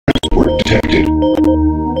detected.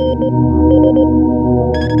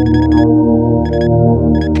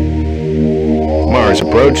 Mars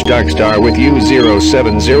approach, Dark Star with you,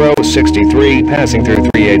 07063, passing through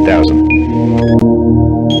 38,000.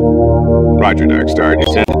 Roger, Dark Star.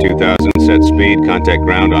 Descend to 2,000, set speed, contact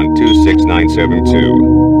ground on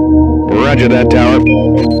 26972. Roger that, Tower.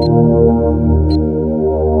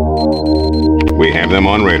 We have them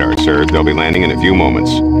on radar, sir. They'll be landing in a few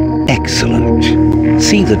moments. Excellent.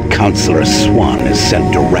 See that Counselor Swan is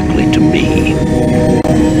sent directly to me.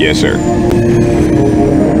 Yes, sir.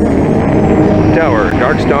 Tower,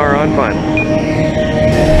 Dark Star on final.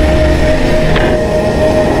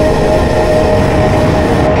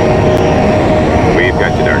 We've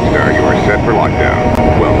got you, Dark Star. You are set for lockdown.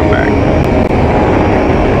 Welcome back.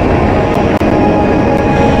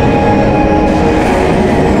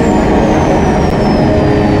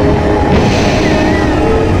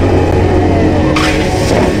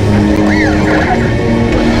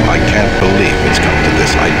 I can't believe it's come to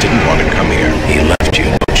this. I didn't want to come here. He left you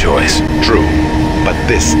no choice. True, but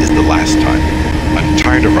this is the last time. I'm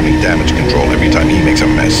tired of running damage control every time he makes a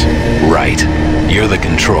mess. Right. You're the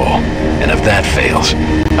control. And if that fails,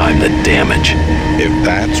 I'm the damage. If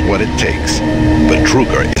that's what it takes,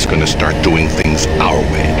 Betruger is going to start doing things our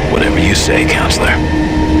way. Whatever you say, Counselor.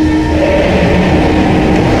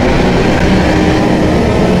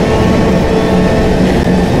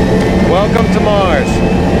 Welcome to Mars.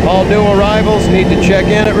 All new arrivals need to check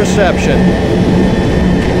in at reception.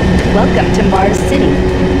 Welcome to Mars City,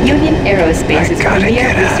 Union Aerospace's premier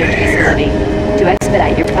research facility. To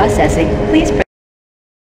expedite your processing, please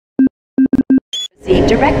proceed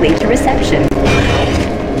directly to reception.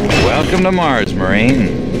 Welcome to Mars, Marine.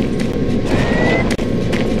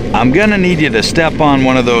 I'm gonna need you to step on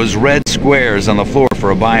one of those red squares on the floor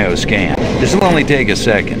for a bioscan. This'll only take a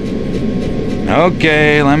second.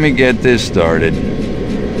 Okay, let me get this started.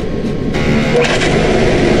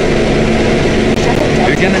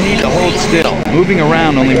 You're gonna need to hold still. Moving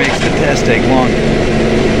around only makes the test take longer.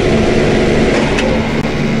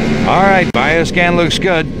 Alright, bioscan looks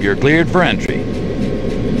good. You're cleared for entry.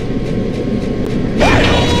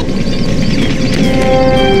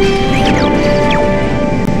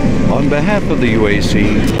 On behalf of the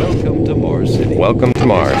UAC, welcome to Mars City. Welcome to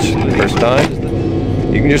Mars. First time?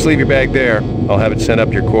 You can just leave your bag there. I'll have it sent up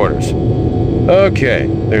to your quarters. Okay,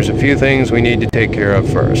 there's a few things we need to take care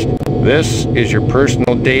of first. This is your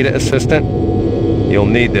personal data assistant. You'll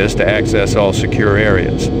need this to access all secure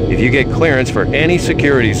areas. If you get clearance for any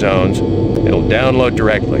security zones, it'll download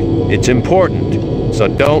directly. It's important, so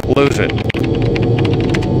don't lose it.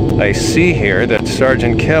 I see here that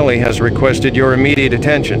Sergeant Kelly has requested your immediate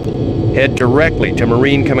attention. Head directly to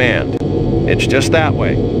Marine Command. It's just that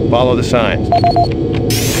way. Follow the signs.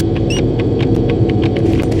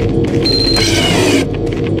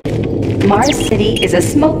 Mars City is a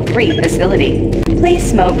smoke-free facility.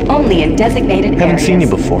 Please smoke only in designated areas. Haven't seen you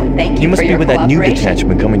before. Thank you must for be your with that new cooperation.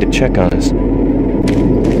 detachment coming to check on us.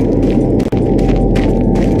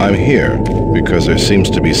 I'm here because there seems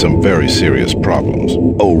to be some very serious problems.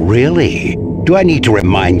 Oh, really? Do I need to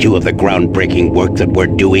remind you of the groundbreaking work that we're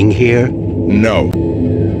doing here? No,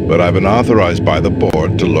 but I've been authorized by the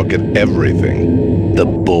board to look at everything. The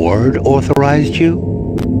board authorized you?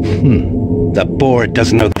 The board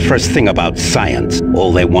doesn't know the first thing about science.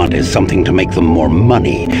 All they want is something to make them more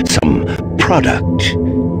money, some product.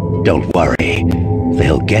 Don't worry,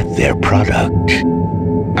 they'll get their product.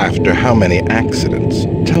 After how many accidents?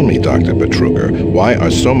 Tell me, Dr. Betruger, why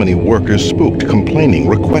are so many workers spooked, complaining,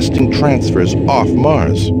 requesting transfers off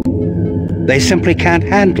Mars? They simply can't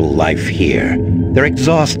handle life here. They're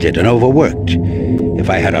exhausted and overworked. If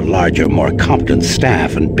I had a larger, more competent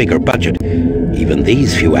staff and bigger budget, even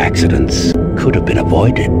these few accidents could have been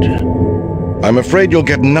avoided. I'm afraid you'll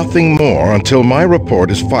get nothing more until my report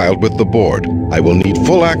is filed with the board. I will need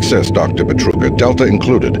full access, Dr. Betruger, Delta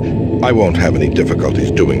included. I won't have any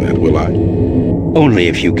difficulties doing that, will I? Only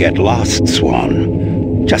if you get lost,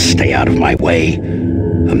 Swan. Just stay out of my way.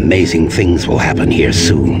 Amazing things will happen here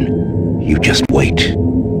soon. You just wait.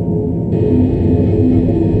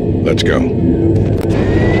 Let's go.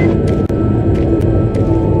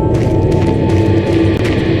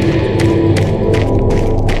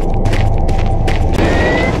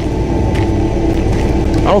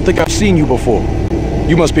 I don't think I've seen you before.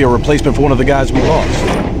 You must be a replacement for one of the guys we lost.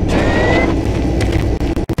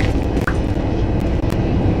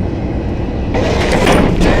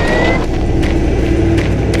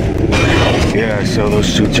 Yeah, I saw those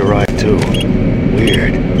suits arrive too.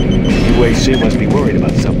 Weird. UAC must be worried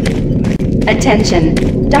about something. Attention,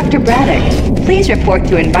 Dr. Braddock, please report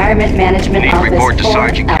to Environment Management Need Office. report to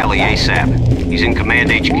Sergeant Alpha. Kelly ASAP. He's in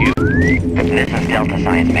Command HQ. This is Delta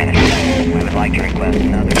Science Management. We would like to request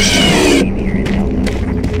another team here in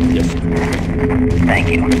Delta. Yes. Thank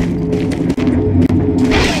you.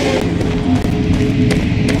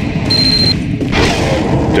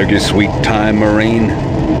 Took your sweet time, Marine?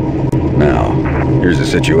 Now, here's the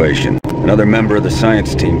situation. Another member of the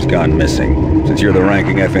science team's gone missing. Since you're the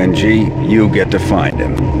ranking FNG, you get to find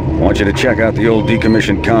him. I want you to check out the old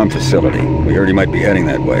decommissioned comm facility. We heard he might be heading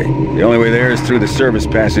that way. The only way there is through the service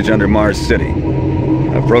passage under Mars City.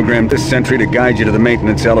 I've programmed this sentry to guide you to the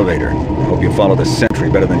maintenance elevator. I hope you follow the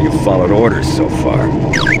sentry better than you've followed orders so far.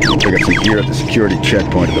 Pick up some gear at the security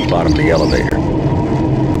checkpoint at the bottom of the elevator.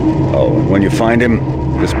 Oh, and when you find him,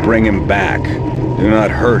 just bring him back. Do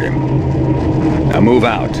not hurt him. Now move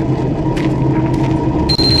out.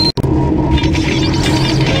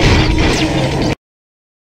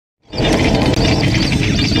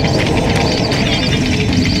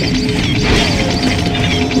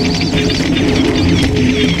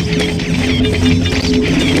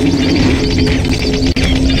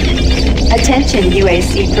 Attention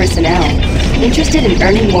UAC personnel. Interested in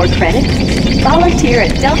earning more credits? Volunteer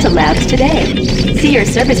at Delta Labs today. See your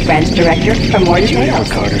service branch director for more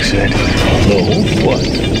details. Carter said. No, what?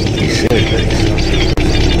 He said that.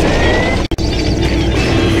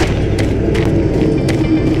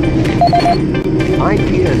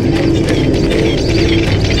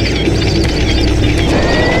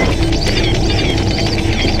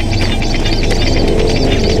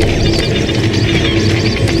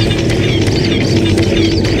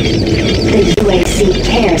 The UAC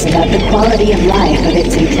cares about the quality of life of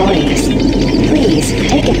its employees. Please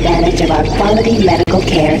take advantage of our quality medical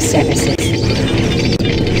care services.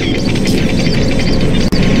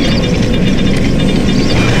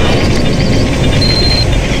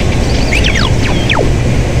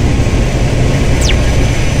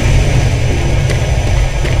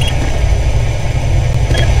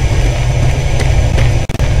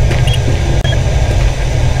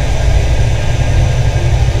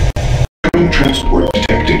 Transport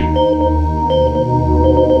detected.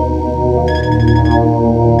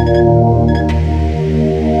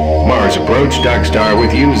 Mars approach, Darkstar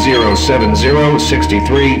with you,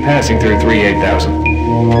 07063, passing through 38000.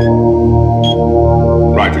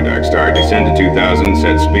 Roger, Darkstar. Descend to 2000,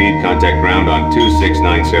 set speed, contact ground on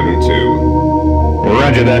 26972.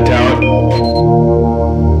 Roger that, tower.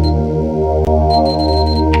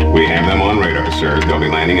 We have them on radar, sir. They'll be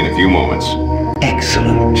landing in a few moments.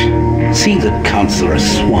 Excellent. See that Counselor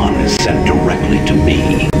Swan is sent directly to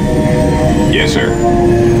me. Yes, sir.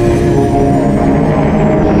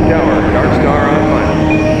 Tower, Darkstar on final.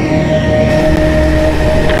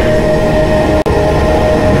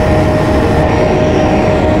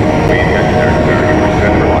 We've got Darkstar. We're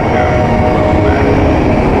set for lockdown. Welcome back.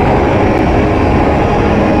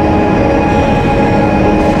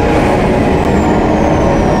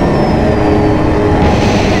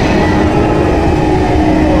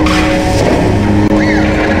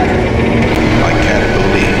 I can't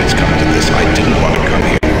believe it's come to this. I didn't want to come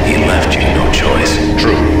here. He left you no choice.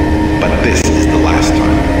 True, but this is the last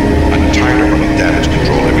time. I'm tired of running damage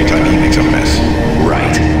control every time he makes a mess.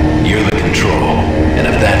 Right. You're the control. And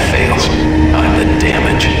if that fails, I'm the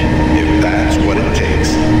damage. If that's what it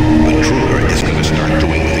takes, the Truger is going to start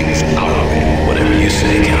doing things our way. Whatever you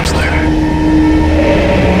say, Counselor.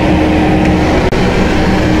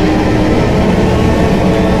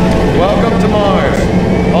 Welcome to Mars.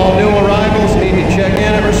 All new arrivals need to check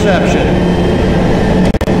in at reception.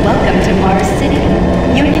 Welcome to Mars City.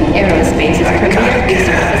 Union Aerospace's premier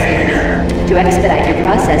research facility. To expedite your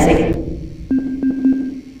processing.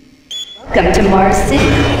 Welcome to Mars City.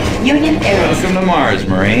 Union Aerospace. Welcome to Mars,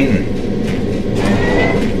 Marine.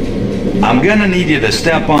 I'm gonna need you to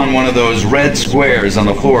step on one of those red squares on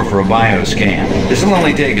the floor for a bioscan. This'll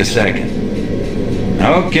only take a second.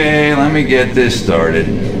 Okay, let me get this started.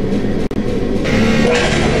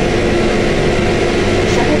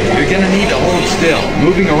 You're gonna need to hold still.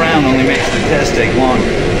 Moving around only makes the test take longer.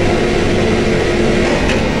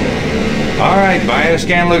 Alright,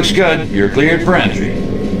 bioscan looks good. You're cleared for entry.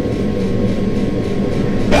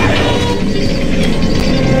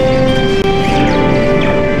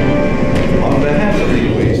 On behalf of the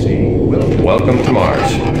UAC, welcome to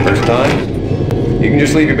Mars. First time? You can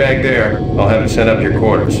just leave your bag there. I'll have it sent up to your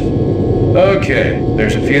quarters. Okay,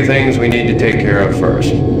 there's a few things we need to take care of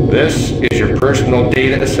first. This is your personal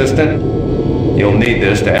data assistant. You'll need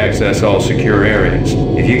this to access all secure areas.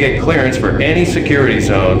 If you get clearance for any security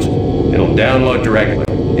zones, it'll download directly.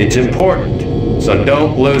 It's important, so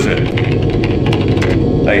don't lose it.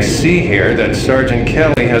 I see here that Sergeant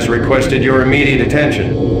Kelly has requested your immediate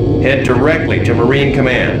attention. Head directly to Marine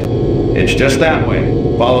Command. It's just that way.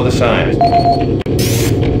 Follow the signs.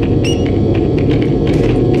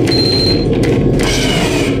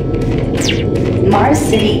 Mars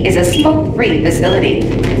City is a smoke-free facility.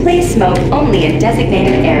 Please smoke only in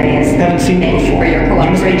designated areas. Haven't seen you Thank you before. for your You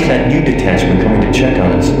must be cooperation. that new detachment coming to check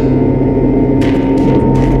on us.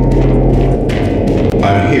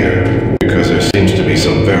 I'm here because there seems to be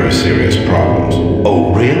some very serious problems.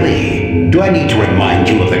 Oh, really? Do I need to remind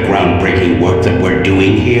you of the groundbreaking work that we're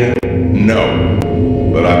doing here? No,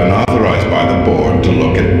 but I've been authorized by the board to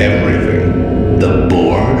look at everything. The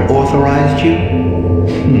board authorized you?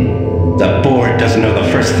 The board doesn't know the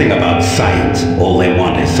first thing about science. All they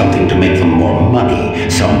want is something to make them more money,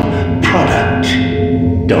 some product.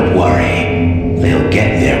 Don't worry, they'll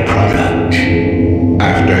get their product.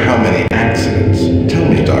 After how many accidents? Tell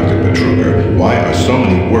me, Dr. Petruger, why are so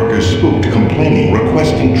many workers spooked, complaining,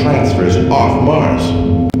 requesting transfers off Mars?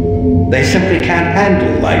 They simply can't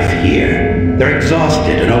handle life here. They're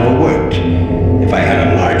exhausted and overworked. If I had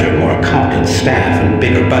a larger, more competent staff and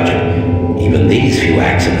bigger budget, even these few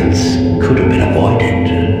accidents could have been avoided.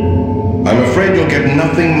 I'm afraid you'll get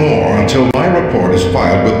nothing more until my report is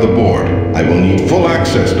filed with the board. I will need full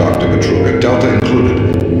access, Dr. Petruger, Delta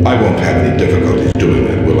included. I won't have any difficulties doing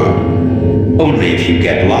that, will I? Only if you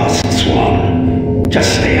get lost, Swan.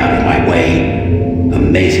 Just stay out of my way.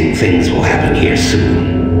 Amazing things will happen here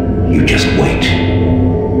soon. You just wait.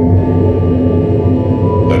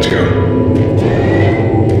 Let's go.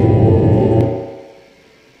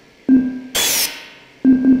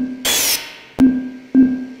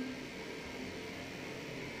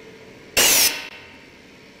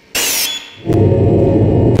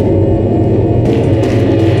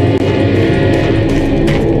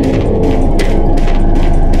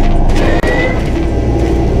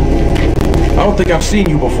 I don't think I've seen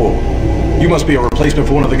you before. You must be a replacement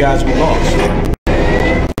for one of the guys we lost.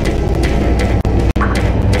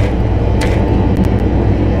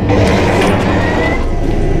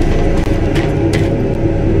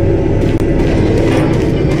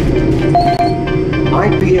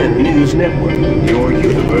 IBN News Network, your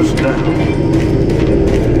universe now.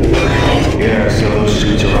 Yeah, so those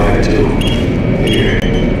suits are right too. Here,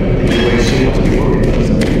 UAC must be worried about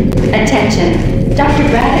something. Attention. Dr.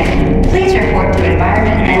 Braddock, please report to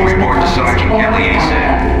Environment Management Report to Office Sergeant for Kelly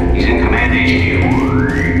ASAP. He's in Command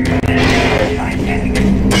HQ.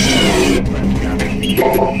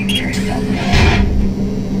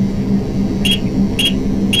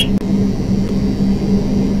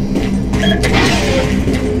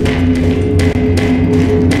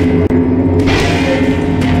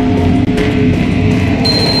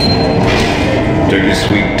 Took your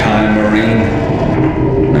sweet time, Marine?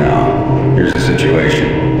 Now, here's the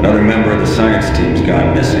situation. Another member of the science team's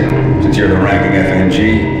gone missing. Since you're the ranking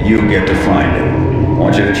FNG, you get to find him. I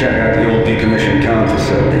want you to check out the old decommissioned comm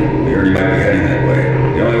facility. We heard you might be heading that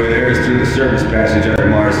way. The only way there is through the service passage under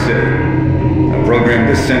Mars City. I programmed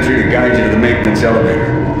this sentry to guide you to the maintenance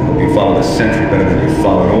elevator. I hope you follow the sentry better than you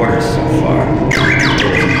followed orders so far. You're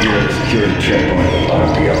at the security checkpoint at the bottom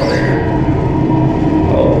of the elevator.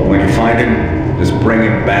 Oh, when you find him, just bring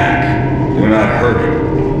him back. Do not hurt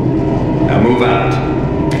him. Now move out.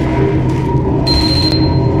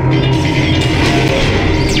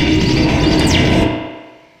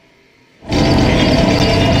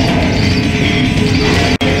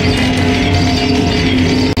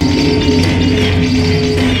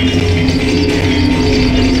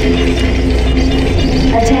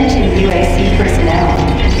 Attention UAC personnel.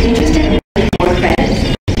 Interested in more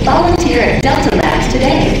credits? Volunteer at Delta Labs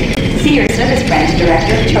today. See your service branch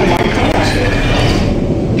director for more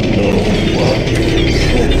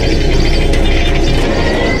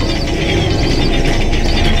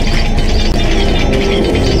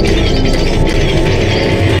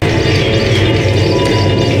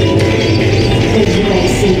The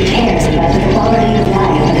UAC cares about the quality of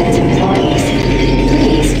life of its employees.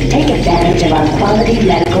 Please take advantage of our quality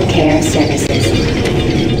medical care services.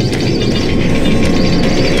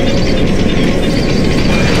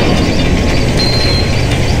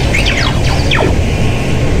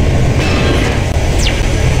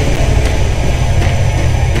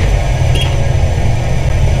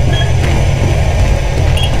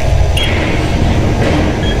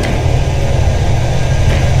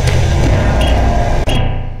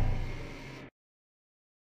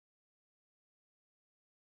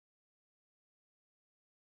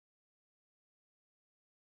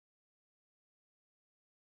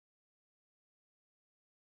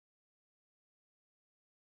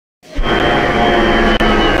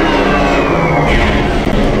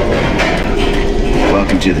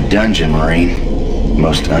 to the dungeon, Marine.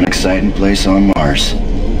 Most unexciting place on Mars.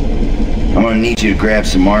 I'm gonna need you to grab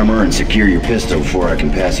some armor and secure your pistol before I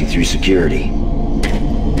can pass you through security.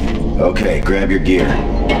 Okay, grab your gear.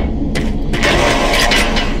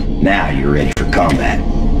 Now you're ready for combat.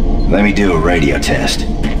 Let me do a radio test.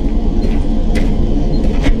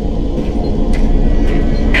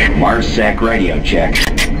 MarsSec radio check.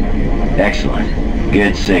 Excellent.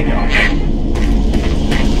 Good signal.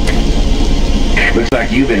 Looks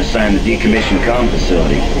like you've been assigned the decommissioned comm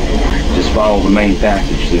facility. Just follow the main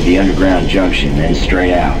passage through the underground junction, then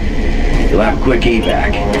straight out. You'll have a quick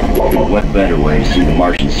evac. What better way to see the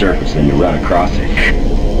Martian surface than to run across it?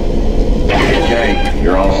 Okay,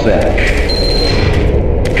 you're all set.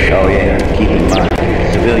 Oh yeah.